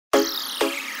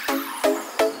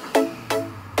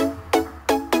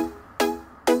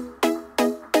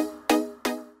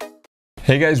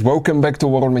Hey guys, welcome back to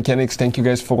World Mechanics. Thank you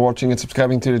guys for watching and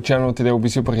subscribing to the channel. Today will be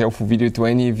super helpful video to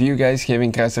any of you guys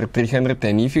having Chrysler 300,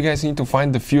 and if you guys need to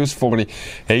find the fuse for the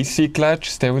AC clutch,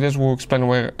 stay with us, we'll explain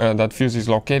where that fuse is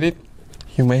located.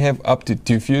 You may have up to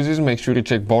 2 fuses, make sure you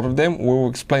check both of them. We will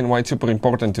explain why it's super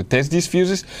important to test these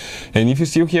fuses, and if you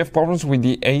still have problems with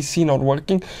the AC not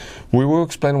working, we will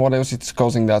explain what else is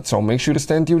causing that, so make sure to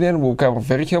stay until then. We'll cover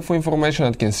very helpful information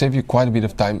that can save you quite a bit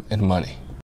of time and money.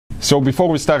 So before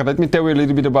we start, let me tell you a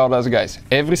little bit about us guys.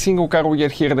 Every single car we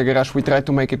get here at the garage, we try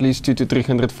to make at least 200 to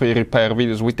 300 free repair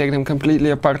videos. We take them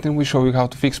completely apart and we show you how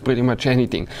to fix pretty much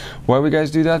anything. Why we guys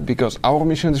do that? Because our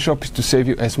mission in the shop is to save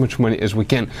you as much money as we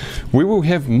can. We will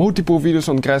have multiple videos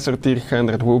on Chrysler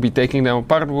 300. We'll be taking them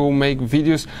apart. We'll make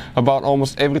videos about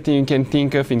almost everything you can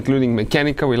think of, including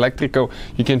mechanical, electrical.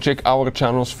 You can check our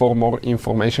channels for more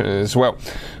information as well.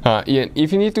 And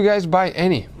if you need to guys buy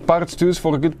any parts, tools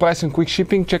for a good price and quick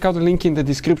shipping, check out the link in the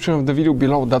description of the video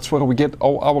below. That's where we get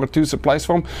all our tool supplies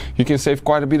from. You can save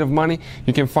quite a bit of money.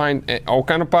 You can find all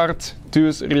kind of parts,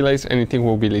 tools, relays, anything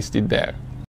will be listed there.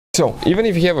 So even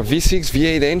if you have a V6,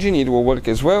 V8 engine, it will work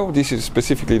as well. This is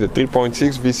specifically the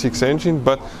 3.6 V6 engine,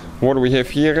 but what we have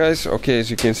here guys, okay, as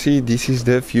you can see, this is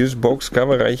the fuse box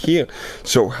cover right here.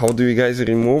 So how do you guys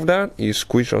remove that? You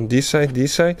squish on this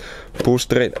side, pull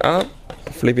straight up,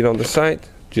 flip it on the side,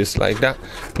 just like that.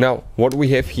 Now what we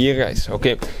have here guys,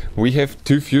 okay, we have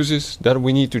 2 fuses that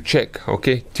we need to check,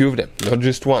 okay, 2 of them, not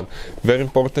just one. Very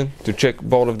important to check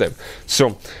both of them.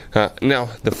 So now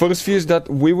the first fuse that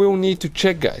we will need to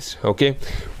check guys, okay,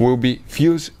 will be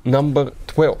fuse number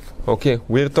 12. Okay,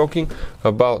 we're talking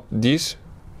about this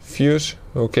fuse,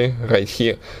 okay, right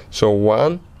here. So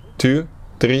 1, 2,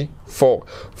 3, 4.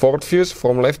 4th fuse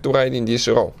from left to right in this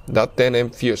row, that 10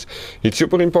 amp fuse. It's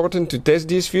super important to test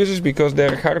these fuses because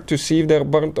they're hard to see if they're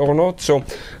burnt or not, so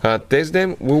test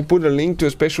them. We'll put a link to a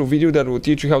special video that will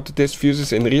teach you how to test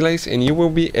fuses and relays, and you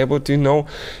will be able to know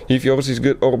if yours is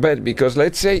good or bad. Because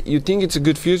let's say you think it's a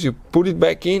good fuse, you put it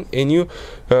back in and you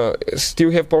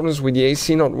still have problems with the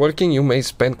AC not working, you may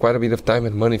spend quite a bit of time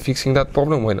and money fixing that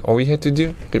problem when all you had to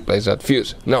do, replace that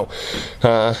fuse. Now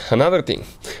another thing,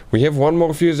 we have one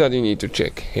more fuse that you need to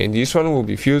check, and this one will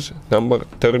be fuse number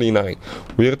 39.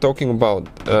 We are talking about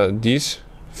this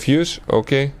fuse,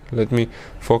 okay, let me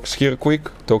focus here quick,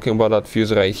 talking about that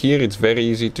fuse right here. It's very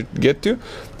easy to get to,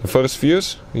 the first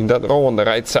fuse in that row on the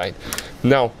right side.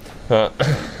 Now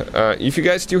if you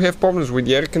guys still have problems with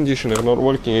the air conditioner not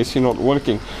working, AC not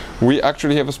working, we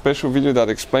actually have a special video that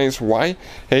explains why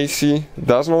AC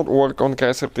does not work on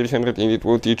Chrysler 300, and it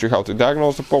will teach you how to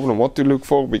diagnose the problem, what to look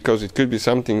for, because it could be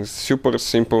something super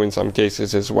simple in some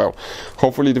cases as well.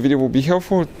 Hopefully the video will be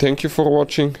helpful. Thank you for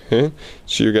watching and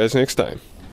see you guys next time.